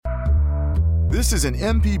This is an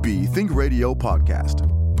MPB Think Radio podcast.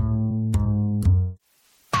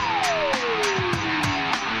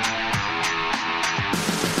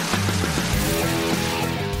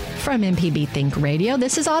 From MPB Think Radio,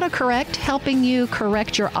 this is AutoCorrect, helping you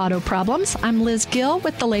correct your auto problems. I'm Liz Gill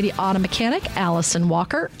with the Lady Auto Mechanic, Allison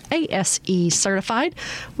Walker, ASE certified.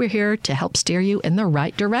 We're here to help steer you in the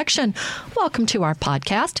right direction. Welcome to our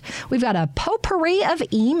podcast. We've got a potpourri of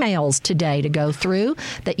emails today to go through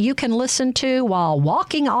that you can listen to while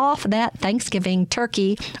walking off that Thanksgiving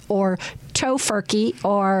turkey or tofurkey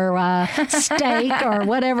or steak or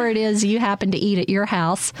whatever it is you happen to eat at your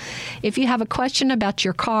house. If you have a question about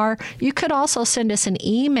your car, you could also send us an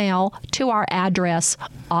email to our address,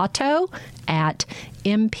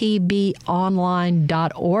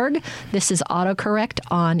 auto@mpbonline.org. This is AutoCorrect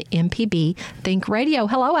on MPB Think Radio.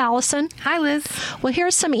 Hello, Allison. Hi, Liz. Well,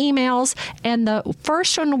 here's some emails, and the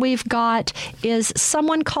first one we've got is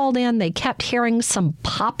someone called in. They kept hearing some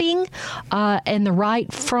popping in the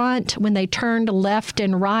right front when they turned left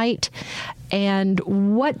and right. And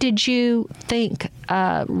what did you think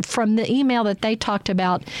from the email that they talked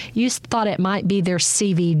about? You thought it might be their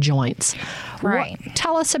CV joints. Right.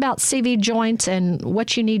 Tell us about CV joints and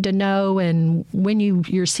what you need to know, and when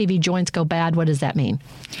your CV joints go bad, what does that mean?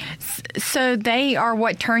 So they are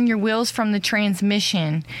what turn your wheels from the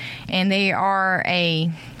transmission, and they are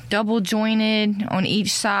a double jointed on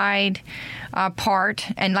each side part,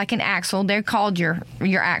 and like an axle. They're called your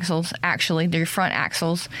axles, actually. They're your front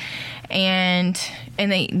axles. And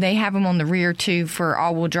they have them on the rear too for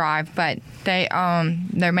all-wheel drive, but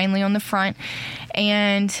they're mainly on the front.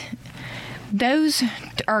 And those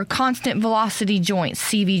are constant velocity joints,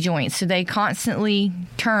 CV joints. So they constantly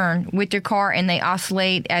turn with your car, and they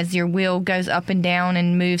oscillate as your wheel goes up and down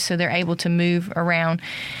and moves, so they're able to move around.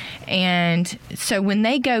 And so when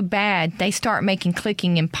they go bad, they start making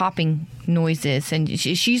clicking and popping noises, and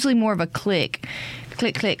it's usually more of a click,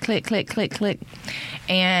 click, click, click, click, click, click,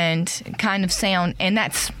 and kind of sound. And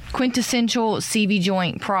that's quintessential CV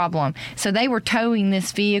joint problem. So they were towing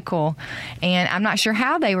this vehicle, and I'm not sure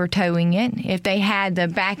how they were towing it, if they had the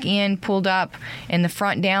back end pulled up and the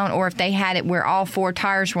front down, or if they had it where all four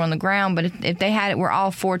tires were on the ground. But if they had it where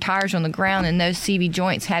all four tires were on the ground and those CV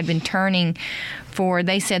joints had been turning for,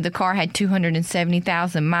 they said the car had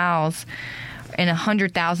 270,000 miles, and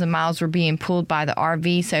 100,000 miles were being pulled by the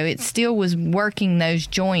RV, so it still was working those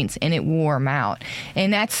joints, and it wore them out.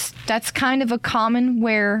 And that's kind of a common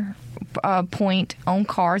wear point on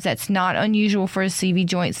cars. That's not unusual for CV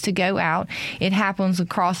joints to go out. It happens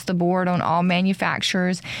across the board on all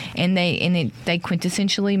manufacturers, and they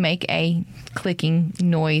quintessentially make a clicking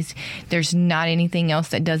noise. There's not anything else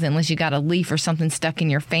that does it, unless you got a leaf or something stuck in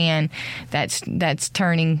your fan that's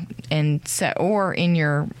turning, and so, or in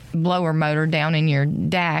your blower motor down in your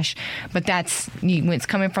dash. But when it's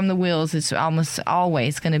coming from the wheels, it's almost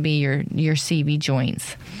always going to be your CV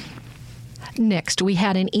joints. Next, we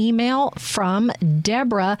had an email from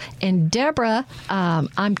Deborah, and Deborah, I'm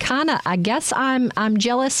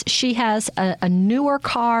jealous. She has a newer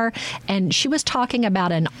car, and she was talking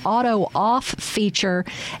about an auto off feature,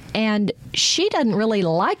 and she doesn't really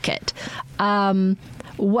like it.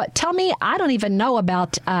 Tell me, I don't even know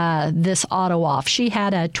about this auto off. She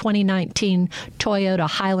had a 2019 Toyota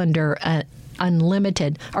Highlander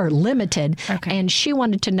Unlimited or limited, okay, and she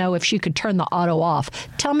wanted to know if she could turn the auto off.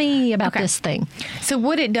 Tell me about this thing. So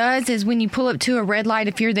what it does is, when you pull up to a red light,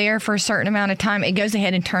 if you're there for a certain amount of time, it goes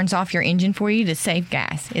ahead and turns off your engine for you to save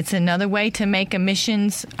gas. It's another way to make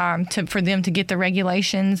emissions, for them to get the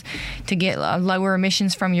regulations to get lower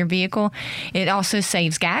emissions from your vehicle. It also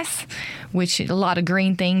saves gas, which a lot of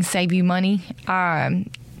green things save you money.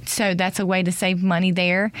 So that's a way to save money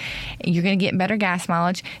there. You're going to get better gas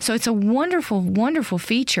mileage. So it's a wonderful, wonderful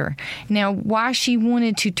feature. Now, why she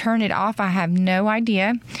wanted to turn it off, I have no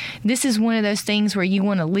idea. This is one of those things where you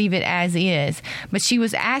want to leave it as is. But she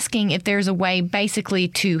was asking if there's a way basically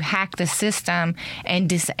to hack the system and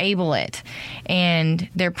disable it. And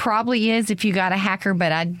there probably is if you got a hacker,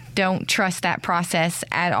 but I don't trust that process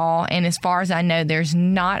at all. And as far as I know, there's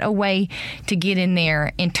not a way to get in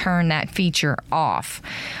there and turn that feature off.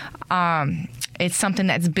 It's something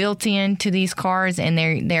that's built into these cars, and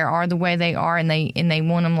they are the way they are, and they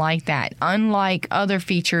want them like that. Unlike other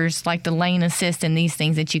features like the lane assist and these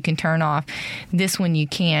things that you can turn off, this one you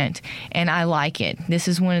can't, and I like it. This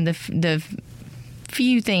is one of the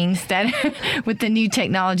few things that with the new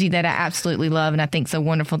technology that I absolutely love, and I think it's a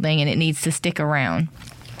wonderful thing, and it needs to stick around.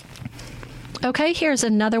 Okay, here's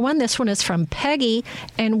another one. This one is from Peggy,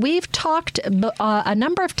 and we've talked a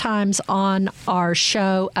number of times on our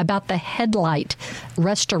show about the headlight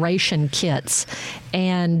restoration kits.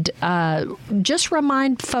 And just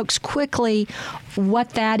remind folks quickly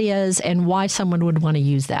what that is and why someone would want to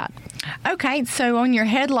use that. Okay, so on your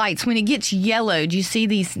headlights, when it gets yellowed, you see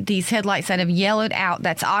these headlights that have yellowed out.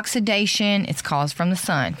 That's oxidation. It's caused from the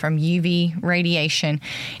sun, from UV radiation.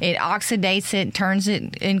 It oxidates it, turns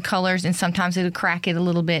it in colors, and sometimes it'll crack it a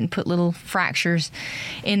little bit and put little fractures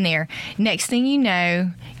in there. Next thing you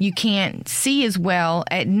know, you can't see as well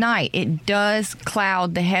at night. It does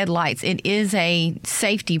cloud the headlights. It is a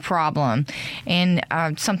safety problem and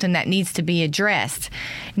something that needs to be addressed.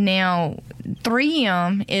 Now,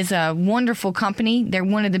 3M is a wonderful company. They're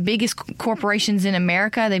one of the biggest corporations in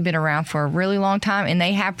America. They've been around for a really long time, and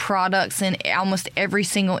they have products in almost every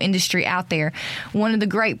single industry out there. One of the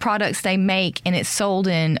great products they make, and it's sold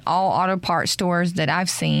in all auto parts stores that I've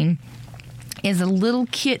seen, is a little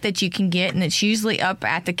kit that you can get, and it's usually up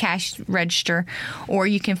at the cash register, or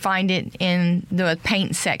you can find it in the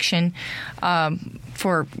paint section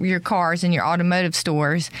for your cars in your automotive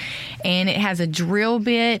stores. And it has a drill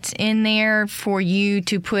bit in there for you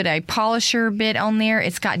to put a polisher bit on there.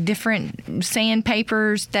 It's got different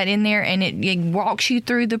sandpapers that in there, and it walks you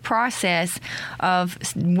through the process of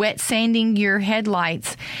wet sanding your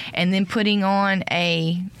headlights and then putting on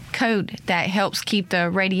a coat that helps keep the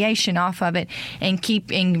radiation off of it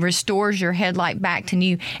and restores your headlight back to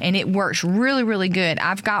new. And it works really, really good.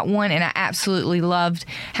 I've got one, and I absolutely loved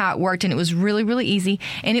how it worked, and it was really, really easy,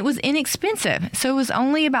 and it was inexpensive. So it was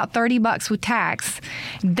only about $30 with tax.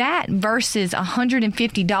 That versus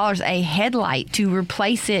 $150 a headlight to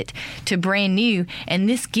replace it to brand new, and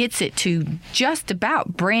this gets it to just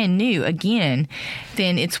about brand new again,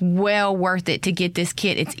 then it's well worth it to get this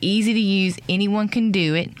kit. It's easy to use. Anyone can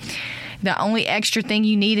do it. The only extra thing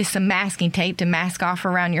you need is some masking tape to mask off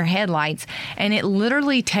around your headlights, and it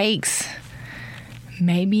literally takes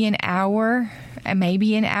maybe an hour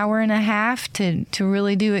maybe an hour and a half to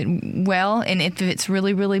really do it well. And if it's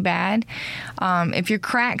really, really bad, if your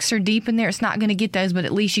cracks are deep in there, it's not going to get those, but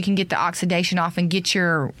at least you can get the oxidation off and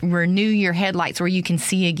renew your headlights where you can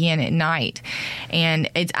see again at night. And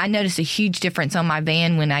I noticed a huge difference on my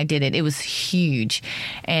van when I did it. It was huge.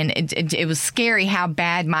 And it was scary how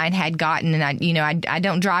bad mine had gotten. And I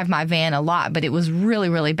don't drive my van a lot, but it was really,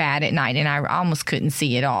 really bad at night, and I almost couldn't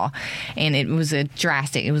see at all. And it was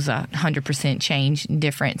it was 100% change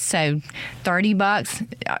difference. So $30,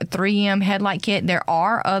 3M headlight kit. There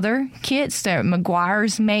are other kits that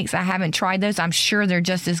Meguiar's makes. I haven't tried those. I'm sure they're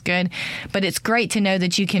just as good, but it's great to know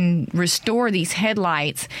that you can restore these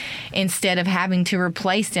headlights instead of having to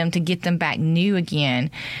replace them to get them back new again.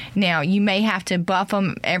 Now, you may have to buff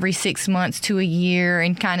them every 6 months to a year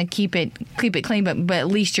and kind of keep it clean, but at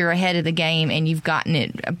least you're ahead of the game and you've gotten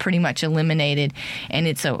it pretty much eliminated, and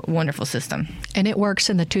it's a wonderful system. And it works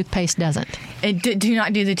and the toothpaste doesn't. Do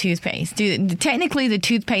not do the toothpaste. Technically, the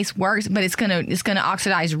toothpaste works, but it's gonna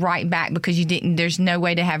oxidize right back because you didn't. There's no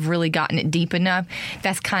way to have really gotten it deep enough.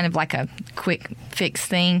 That's kind of like a quick fix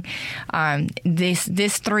thing. This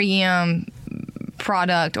 3M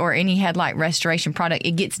product or any headlight restoration product,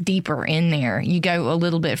 it gets deeper in there. You go a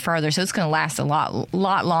little bit further, so it's going to last a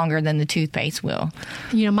lot longer than the toothpaste will.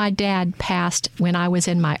 My dad passed when I was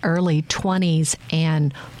in my early 20s,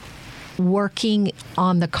 and working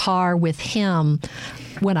on the car with him.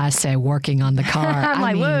 When I say working on the car,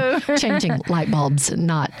 I mean changing light bulbs,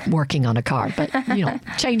 not working on a car, but,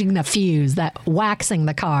 changing the fuse, that waxing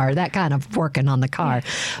the car, that kind of working on the car.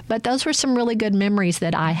 But those were some really good memories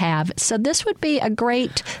that I have. So this would be a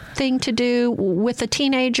great thing to do with a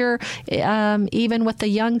teenager, even with a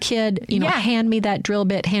young kid, hand me that drill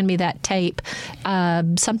bit, hand me that tape,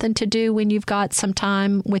 something to do when you've got some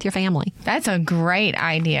time with your family. That's a great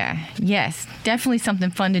idea. Yes, definitely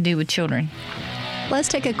something fun to do with children. Let's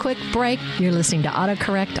take a quick break. You're listening to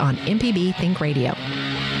AutoCorrect on MPB Think Radio.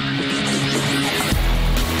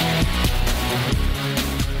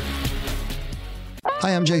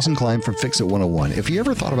 Hi, I'm Jason Klein from Fix It 101. If you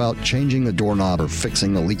ever thought about changing a doorknob or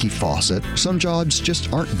fixing a leaky faucet, some jobs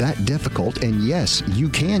just aren't that difficult, and yes, you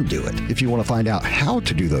can do it. If you want to find out how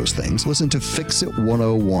to do those things, listen to Fix It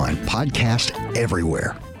 101, podcast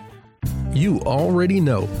everywhere. You already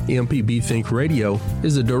know MPB Think Radio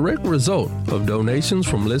is a direct result of donations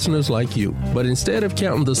from listeners like you. But instead of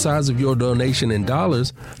counting the size of your donation in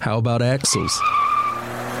dollars, how about axles?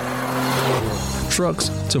 trucks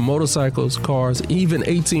to motorcycles, cars, even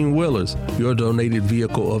 18-wheelers. Your donated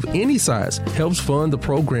vehicle of any size helps fund the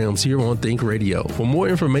programs here on Think Radio. For more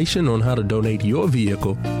information on how to donate your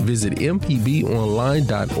vehicle, visit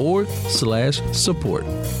mpbonline.org/support.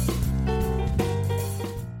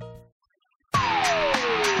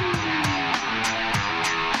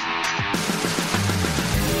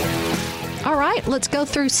 All right, let's go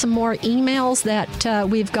through some more emails that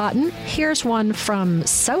we've gotten. Here's one from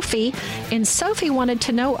Sophie, and Sophie wanted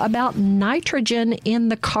to know about nitrogen in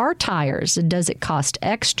the car tires. Does it cost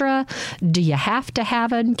extra? Do you have to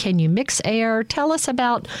have it? Can you mix air? Tell us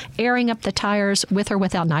about airing up the tires with or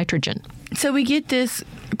without nitrogen. So we get this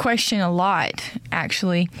question a lot,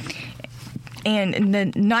 actually. And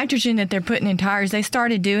the nitrogen that they're putting in tires, they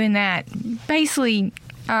started doing that basically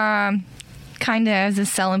kind of as a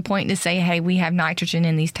selling point to say, hey, we have nitrogen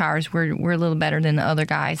in these tires. We're a little better than the other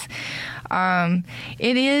guys.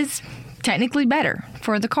 It is technically better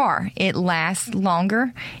for the car. It lasts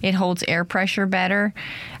longer. It holds air pressure better.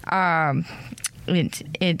 It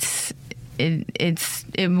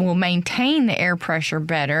will maintain the air pressure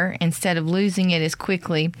better instead of losing it as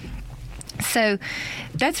quickly. So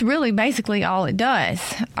that's really basically all it does.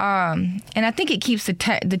 And I think it keeps the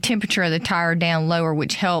temperature of the tire down lower,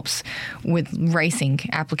 which helps with racing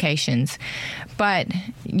applications. But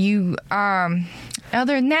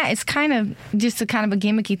other than that, it's kind of just a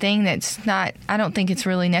gimmicky thing that's not, I don't think it's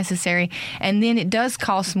really necessary. And then it does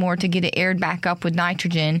cost more to get it aired back up with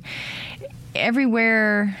nitrogen.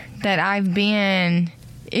 Everywhere that I've been,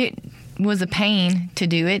 it was a pain to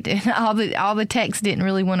do it. All the techs didn't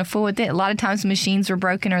really want to fool with it. A lot of times machines were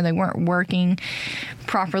broken or they weren't working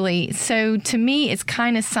properly. So to me, it's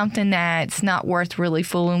kind of something that's not worth really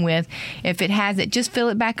fooling with. If it has it, just fill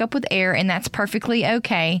it back up with air, and that's perfectly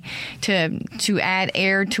okay to add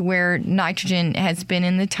air to where nitrogen has been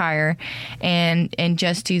in the tire, and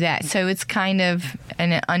just do that. So it's kind of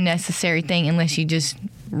an unnecessary thing unless you just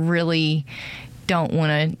really don't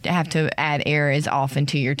want to have to add air as often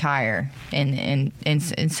to your tire, and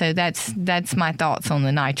so that's my thoughts on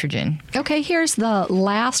the nitrogen. Okay, here's the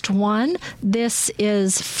last one. This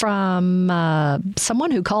is from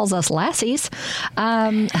someone who calls us lassies.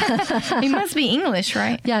 He must be English,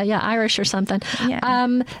 right? Yeah, Irish or something.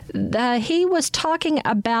 Yeah. He was talking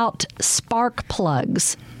about spark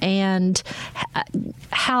plugs and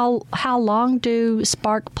how long do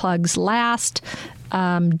spark plugs last?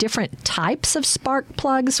 Different types of spark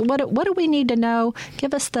plugs. What do we need to know?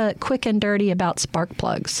 Give us the quick and dirty about spark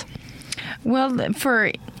plugs. Well,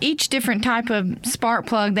 for each different type of spark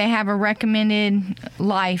plug, they have a recommended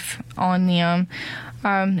life on them.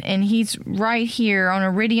 And he's right here on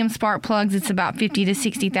iridium spark plugs. It's about 50 to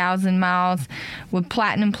 60,000 miles. With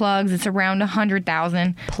platinum plugs, it's around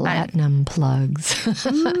 100,000. Platinum plugs.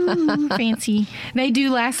 Ooh, fancy. They do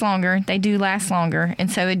last longer.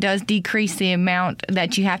 And so it does decrease the amount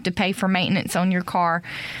that you have to pay for maintenance on your car.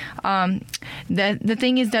 The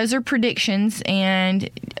thing is, those are predictions, and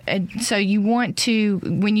so you want to,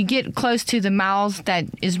 when you get close to the miles that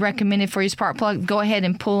is recommended for your spark plug, go ahead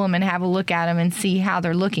and pull them and have a look at them and see how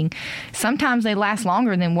they're looking. Sometimes they last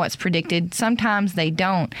longer than what's predicted. Sometimes they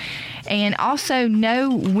don't. And also know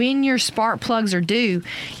when your spark plugs are due.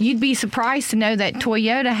 You'd be surprised to know that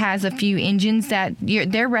Toyota has a few engines that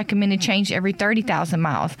they're recommended change every 30,000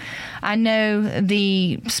 miles. I know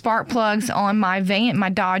the spark plugs on my van, my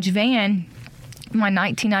Dodge van, my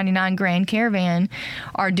 1999 Grand Caravan,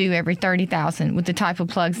 are due every 30,000 with the type of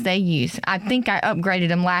plugs they use. I think I upgraded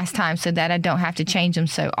them last time so that I don't have to change them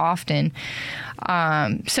so often.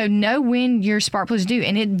 So know when your spark plugs are due,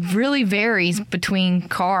 and it really varies between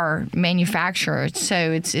car manufacturers.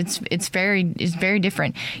 So it's very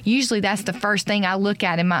different. Usually that's the first thing I look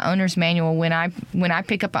at in my owner's manual when I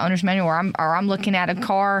pick up an owner's manual, or I'm looking at a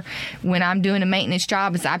car when I'm doing a maintenance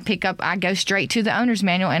job. Is I go straight to the owner's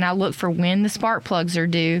manual and I look for when the spark plugs are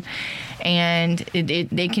due, and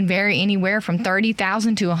they can vary anywhere from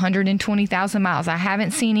 30,000 to 120,000 miles. I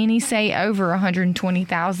haven't seen any say over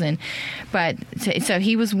 120,000, but so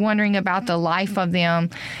he was wondering about the life of them.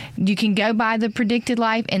 You can go by the predicted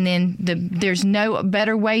life, and then there's no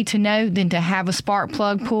better way to know than to have a spark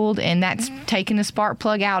plug pulled, and that's taking the spark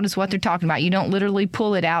plug out is what they're talking about. You don't literally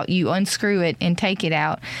pull it out, you unscrew it and take it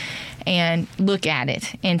out. and look at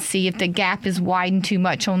it and see if the gap is widened too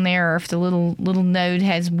much on there, or if the little node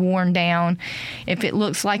has worn down. If it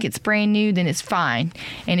looks like it's brand new, then it's fine.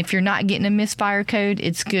 And if you're not getting a misfire code,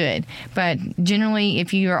 it's good. But generally,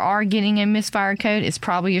 if you are getting a misfire code, it's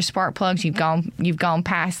probably your spark plugs. You've gone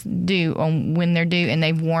past due on when they're due, and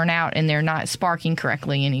they've worn out and they're not sparking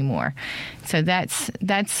correctly anymore. So that's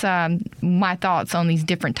my thoughts on these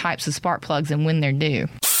different types of spark plugs and when they're due.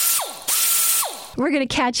 We're going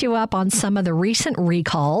to catch you up on some of the recent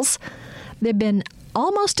recalls. There have been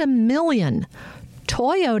almost 1 million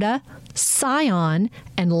Toyota, Scion,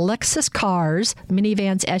 and Lexus cars,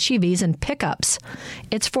 minivans, SUVs, and pickups.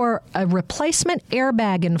 It's for a replacement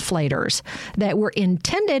airbag inflators that were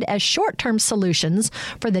intended as short-term solutions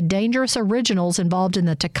for the dangerous originals involved in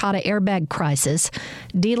the Takata airbag crisis.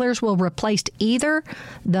 Dealers will replace either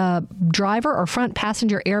the driver or front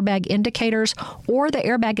passenger airbag indicators or the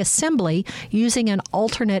airbag assembly using an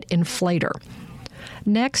alternate inflator.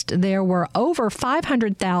 Next, there were over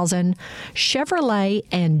 500,000 Chevrolet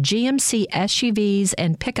and GMC SUVs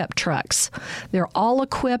and pickup trucks. They're all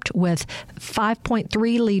equipped with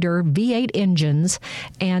 5.3-liter V8 engines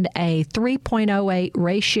and a 3.08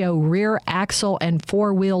 ratio rear axle and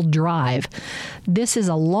four-wheel drive. This is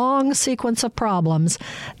a long sequence of problems.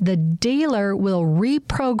 The dealer will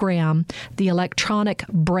reprogram the electronic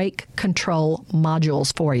brake control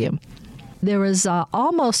modules for you. There was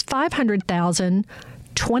almost 500,000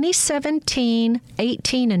 2017,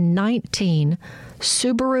 18, and 19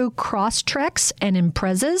 Subaru Crosstreks and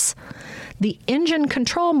Imprezas. The engine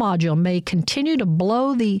control module may continue to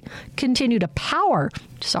power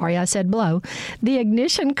the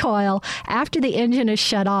ignition coil after the engine is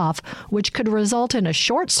shut off, which could result in a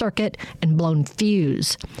short circuit and blown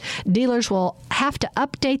fuse. Dealers will have to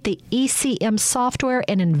update the ECM software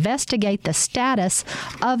and investigate the status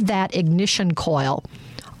of that ignition coil.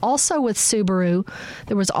 Also with Subaru,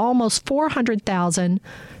 there was almost 400,000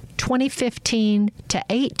 2015 to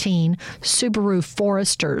 18 Subaru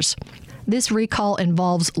Foresters. This recall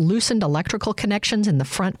involves loosened electrical connections in the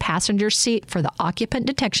front passenger seat for the occupant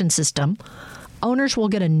detection system. Owners will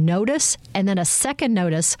get a notice and then a second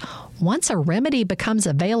notice once a remedy becomes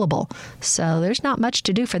available. So there's not much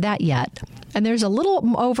to do for that yet. And there's a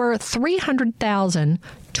little over 300,000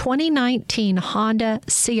 2019 Honda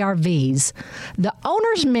CR-Vs. The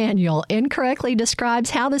owner's manual incorrectly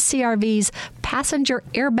describes how the CR-V's passenger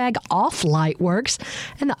airbag off light works,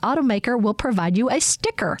 and the automaker will provide you a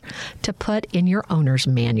sticker to put in your owner's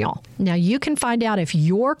manual. Now, you can find out if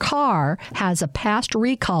your car has a past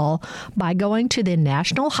recall by going to the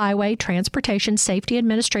National Highway Transportation Safety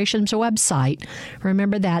Administration's website.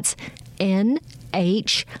 Remember, that's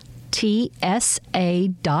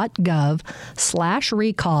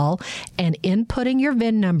NHTSA.gov/recall and inputting your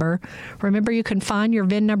VIN number. Remember, you can find your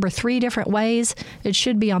VIN number 3 different ways. It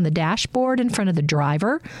should be on the dashboard in front of the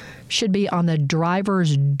driver, should be on the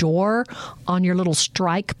driver's door on your little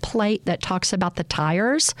strike plate that talks about the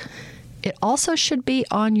tires. It also should be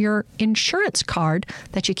on your insurance card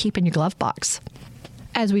that you keep in your glove box.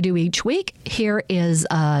 As we do each week, here is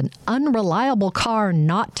an unreliable car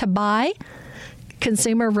not to buy.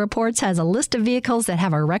 Consumer Reports has a list of vehicles that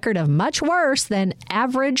have a record of much worse than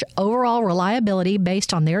average overall reliability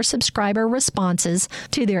based on their subscriber responses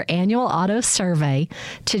to their annual auto survey.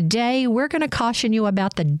 Today, we're going to caution you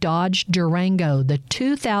about the Dodge Durango, the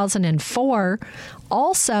 2004,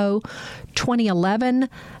 also 2011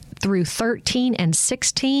 through 13 and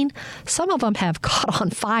 16. Some of them have caught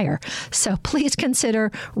on fire. So please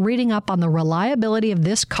consider reading up on the reliability of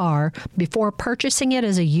this car before purchasing it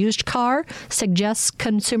as a used car, suggests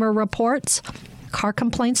Consumer Reports.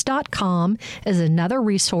 CarComplaints.com is another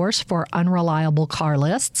resource for unreliable car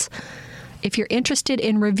lists. If you're interested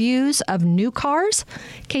in reviews of new cars,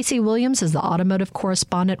 Casey Williams is the automotive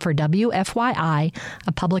correspondent for WFYI,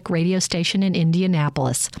 a public radio station in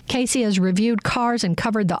Indianapolis. Casey has reviewed cars and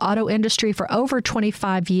covered the auto industry for over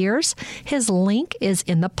 25 years. His link is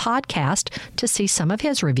in the podcast to see some of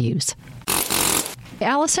his reviews.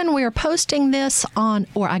 Allison, we are posting this on,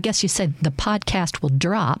 or I guess you said the podcast will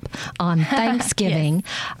drop on Thanksgiving. Yes.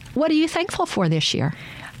 What are you thankful for this year?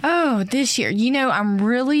 Oh, this year,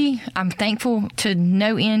 I'm thankful to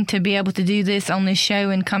no end to be able to do this on this show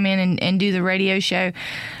and come in and do the radio show.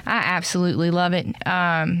 I absolutely love it.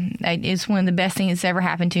 It's one of the best things that's ever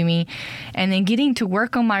happened to me. And then getting to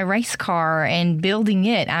work on my race car and building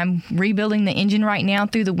it. I'm rebuilding the engine right now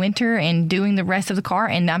through the winter and doing the rest of the car.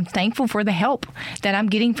 And I'm thankful for the help that I'm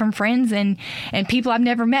getting from friends and people I've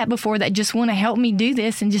never met before that just want to help me do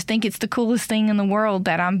this and just think it's the coolest thing in the world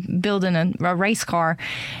that I'm building a race car.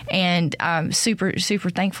 and super, super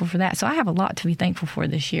thankful for that. So I have a lot to be thankful for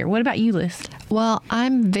this year. What about you, Liz? Well,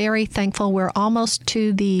 I'm very thankful. We're almost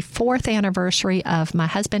to the 4th anniversary of my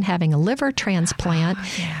husband having a liver transplant,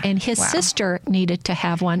 and his sister needed to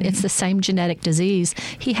have one. It's the same genetic disease.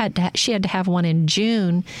 She had to have one in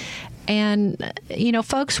June. And, you know,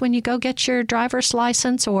 folks, when you go get your driver's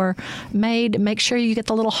license or make sure you get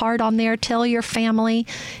the little heart on there. Tell your family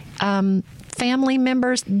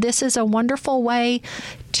members, this is a wonderful way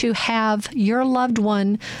to have your loved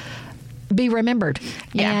one be remembered.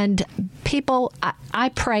 Yeah. And people, I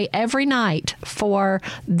pray every night for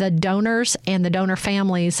the donors and the donor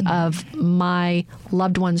families of my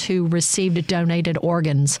loved ones who received donated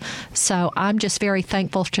organs. So I'm just very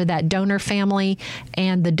thankful to that donor family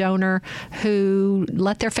and the donor who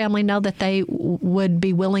let their family know that they would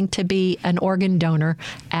be willing to be an organ donor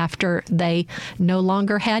after they no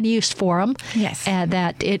longer had use for them. Yes.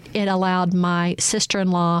 That it allowed my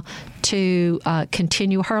sister-in-law to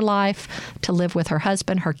continue her life, to live with her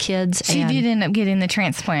husband, her kids. She did end up getting the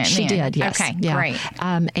transplant. She did, yes. Okay, yeah. great.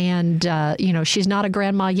 You know, she's not a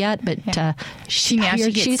grandma yet, but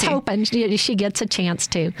she's hoping she gets a chance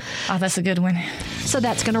to. Oh, that's a good one. So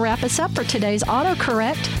that's going to wrap us up for today's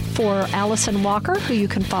AutoCorrect. For Allison Walker, who you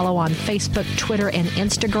can follow on Facebook, Twitter, and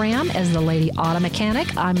Instagram as the Lady Auto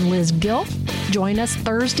Mechanic, I'm Liz Gill. Join us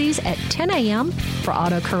Thursdays at 10 a.m. for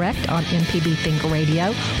AutoCorrect on MPB Think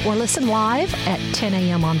Radio, or listen live at 10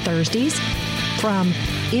 a.m. on Thursdays from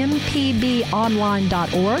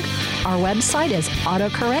mpbonline.org. Our website is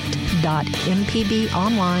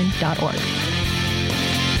autocorrect.mpbonline.org.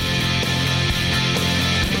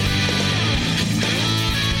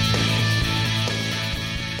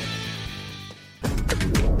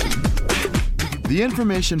 The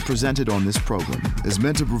information presented on this program is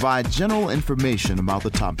meant to provide general information about the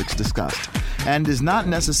topics discussed and is not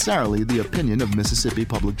necessarily the opinion of Mississippi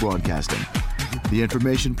Public Broadcasting. The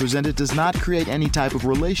information presented does not create any type of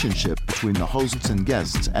relationship between the hosts and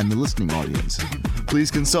guests and the listening audience.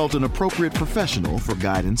 Please consult an appropriate professional for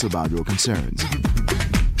guidance about your concerns.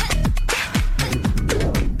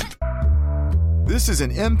 This is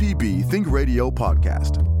an MPB Think Radio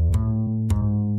podcast.